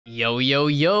Yo, yo,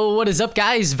 yo, what is up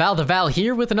guys? VALtheVAL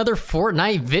here with another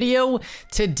Fortnite video.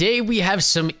 Today we have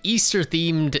some Easter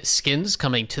themed skins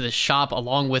coming to the shop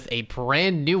along with a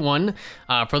brand new one.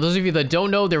 For those of you that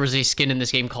don't know, there was a skin in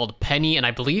this game called Penny, and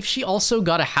I believe she also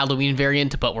got a Halloween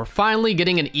variant, but we're finally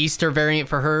getting an Easter variant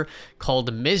for her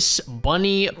called Miss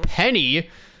Bunny Penny.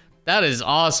 That is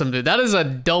awesome, dude. That is a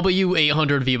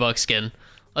W800 V-Bucks skin.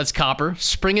 Let's copper,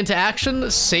 spring into action,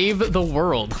 save the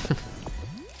world.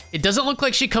 It doesn't look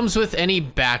like she comes with any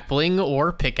back bling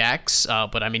or pickaxe,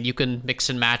 but I mean, you can mix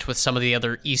and match with some of the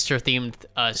other Easter-themed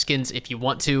skins if you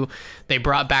want to. They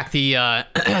brought back the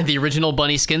the original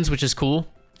bunny skins, which is cool.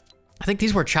 I think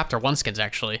these were Chapter 1 skins,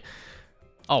 actually.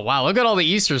 Oh, wow, look at all the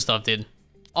Easter stuff, dude.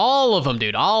 All of them,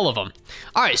 dude, all of them.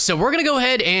 All right, so we're gonna go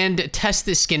ahead and test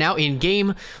this skin out in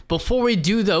game. Before we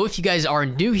do though, if you guys are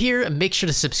new here, make sure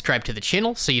to subscribe to the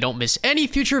channel so you don't miss any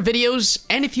future videos.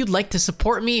 And if you'd like to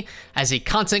support me as a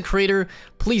content creator,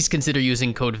 please consider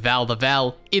using code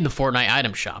VALtheVAL in the Fortnite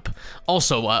item shop.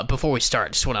 Also, before we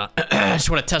start, just wanna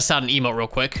test out an emote real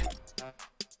quick.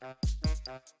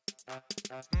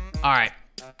 All right,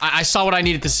 I saw what I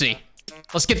needed to see.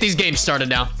 Let's get these games started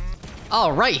now.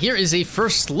 All right, here is a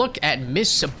first look at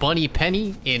Miss Bunny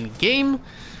Penny in game.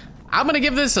 I'm gonna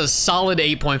give this a solid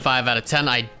 8.5 out of 10.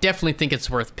 I definitely think it's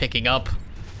worth picking up.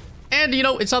 And you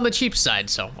know, it's on the cheap side,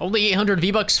 so only 800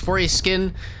 V-Bucks for a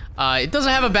skin. It doesn't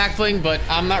have a back bling, but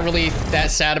I'm not really that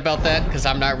sad about that because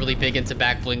I'm not really big into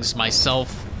back blings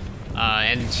myself.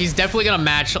 And she's definitely gonna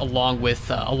match along with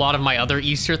a lot of my other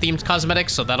Easter themed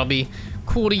cosmetics, so that'll be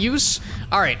cool to use.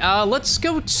 All right, let's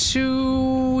go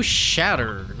to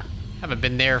Shattered. Haven't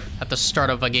been there at the start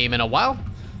of a game in a while.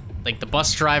 Like the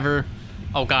bus driver.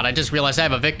 Oh god, I just realized I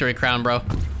have a victory crown, bro.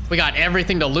 We got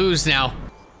everything to lose now.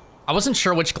 I wasn't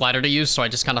sure which glider to use, so I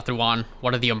just kind of threw on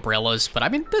one of the umbrellas. But I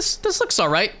mean, this looks all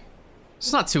right.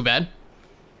 It's not too bad.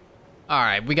 All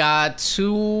right, we got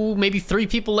 2, maybe 3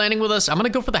 people landing with us. I'm gonna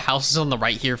go for the houses on the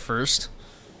right here first,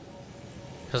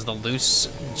 because the loot's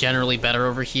generally better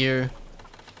over here.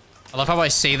 I love how I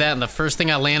say that, and the first thing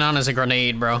I land on is a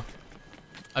grenade, bro.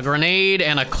 A grenade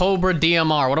and a Cobra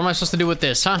DMR. What am I supposed to do with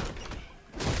this, huh?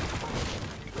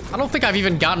 I don't think I've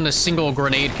even gotten a single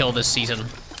grenade kill this season.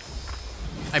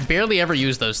 I barely ever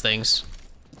use those things.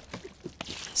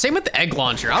 Same with the egg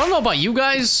launcher. I don't know about you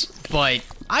guys, but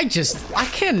I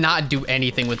cannot do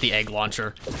anything with the egg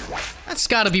launcher. That's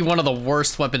gotta be one of the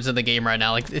worst weapons in the game right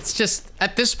now. Like, it's just,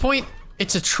 at this point,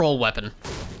 it's a troll weapon.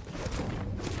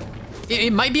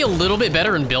 It might be a little bit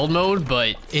better in build mode,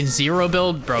 but in zero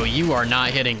build, bro, you are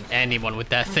not hitting anyone with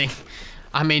that thing.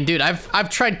 I mean, dude, I've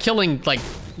tried killing, like,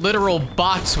 literal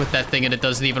bots with that thing, and it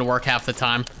doesn't even work half the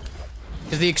time.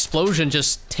 Because the explosion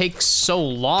just takes so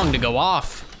long to go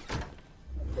off.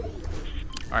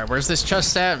 All right, where's this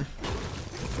chest at?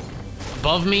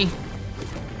 Above me? Did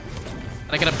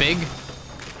I get a big?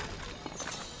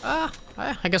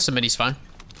 I guess the mini's fine.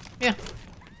 Yeah.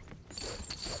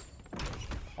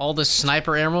 All this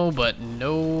sniper ammo, but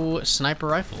no sniper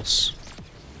rifles.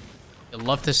 You'd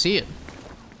love to see it.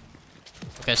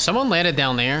 Okay, someone landed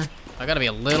down there. I gotta be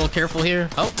a little careful here.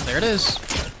 Oh, there it is.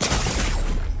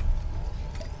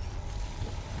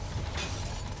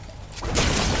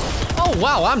 Oh,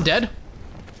 wow, I'm dead.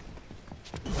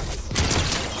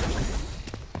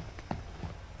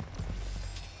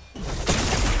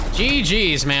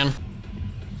 GG's, man.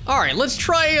 All right, let's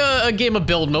try a game of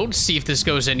build mode, see if this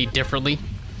goes any differently.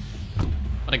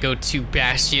 I'm gonna go to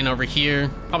Bastion over here.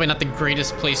 Probably not the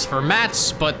greatest place for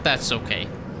mats, but that's okay.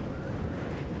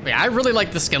 Yeah, I really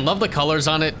like the skin. Love the colors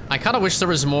on it. I kind of wish there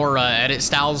was more edit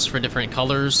styles for different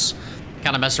colors.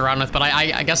 Kind of mess around with, but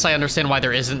I guess I understand why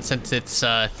there isn't, since it's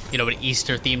you know, an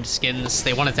Easter themed skins.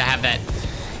 They wanted to have that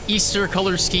Easter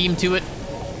color scheme to it.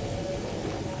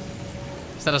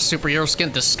 Is that a superhero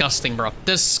skin? Disgusting, bro.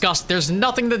 There's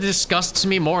nothing that disgusts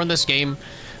me more in this game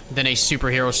than a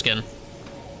superhero skin.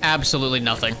 Absolutely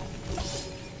nothing.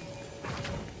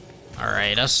 All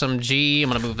right, SMG. I'm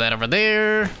gonna move that over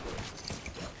there.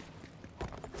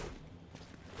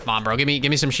 Come on, bro. Give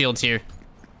me some shields here.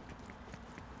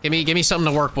 Give me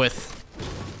something to work with.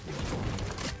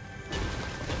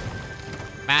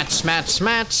 Mats.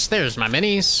 There's my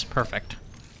minis. Perfect.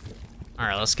 All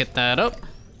right, let's get that up.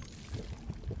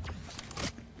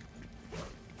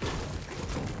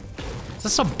 Is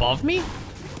this above me?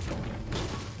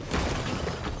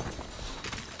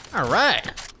 All right.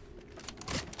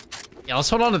 Yeah, let's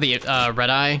hold on to the red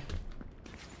eye.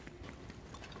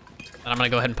 And I'm gonna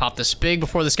go ahead and pop this big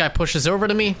before this guy pushes over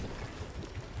to me.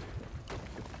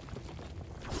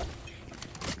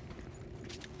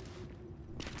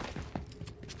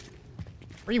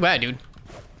 Where you at, dude?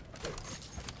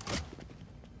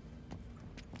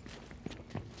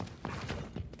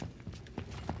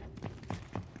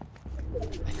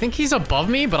 think he's above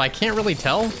me, but I can't really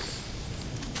tell.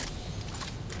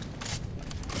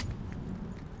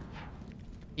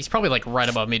 He's probably like right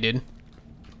above me, dude.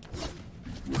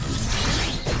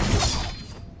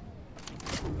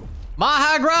 My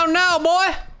high ground now,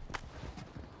 boy.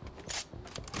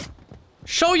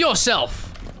 Show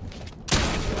yourself.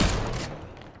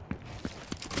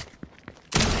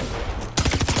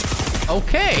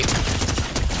 Okay.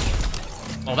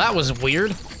 Well, that was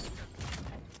weird.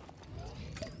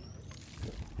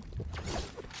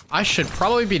 I should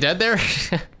probably be dead there.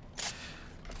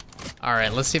 All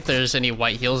right, let's see if there's any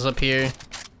white heals up here.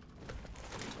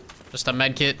 Just a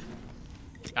med kit.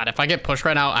 God, if I get pushed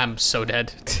right now, I'm so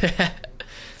dead. I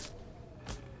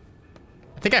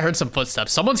think I heard some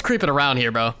footsteps. Someone's creeping around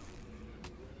here, bro.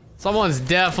 Someone's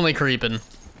definitely creeping.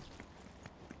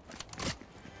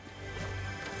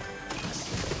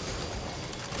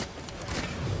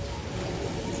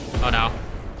 Oh no.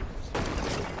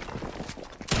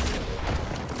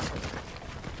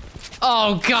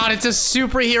 Oh god, it's a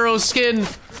superhero skin.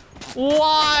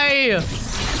 Why?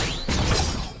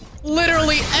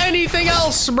 Literally anything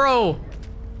else, bro.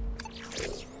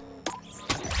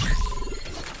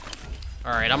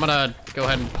 All right, I'm gonna go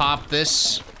ahead and pop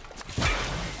this.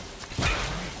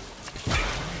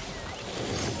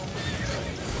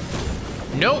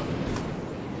 Nope.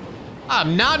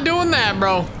 I'm not doing that,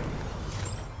 bro.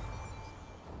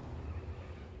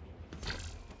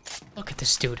 Look at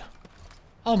this dude.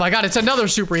 Oh my god, it's another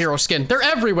superhero skin. They're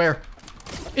everywhere.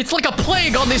 It's like a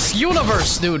plague on this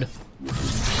universe, dude.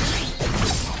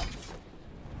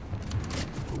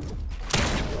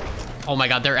 Oh my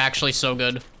god, they're actually so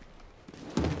good.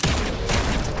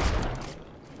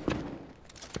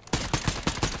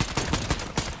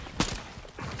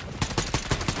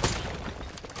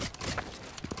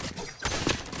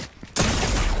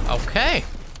 Okay.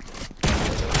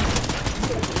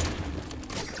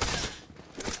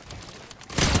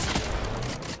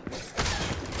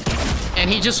 And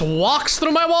he just walks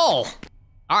through my wall.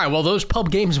 All right, well, those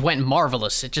pub games went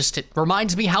marvelous. It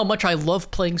reminds me how much I love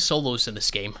playing solos in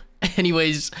this game.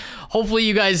 Anyways, hopefully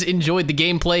you guys enjoyed the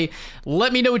gameplay.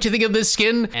 Let me know what you think of this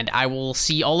skin, and I will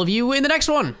see all of you in the next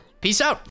one. Peace out.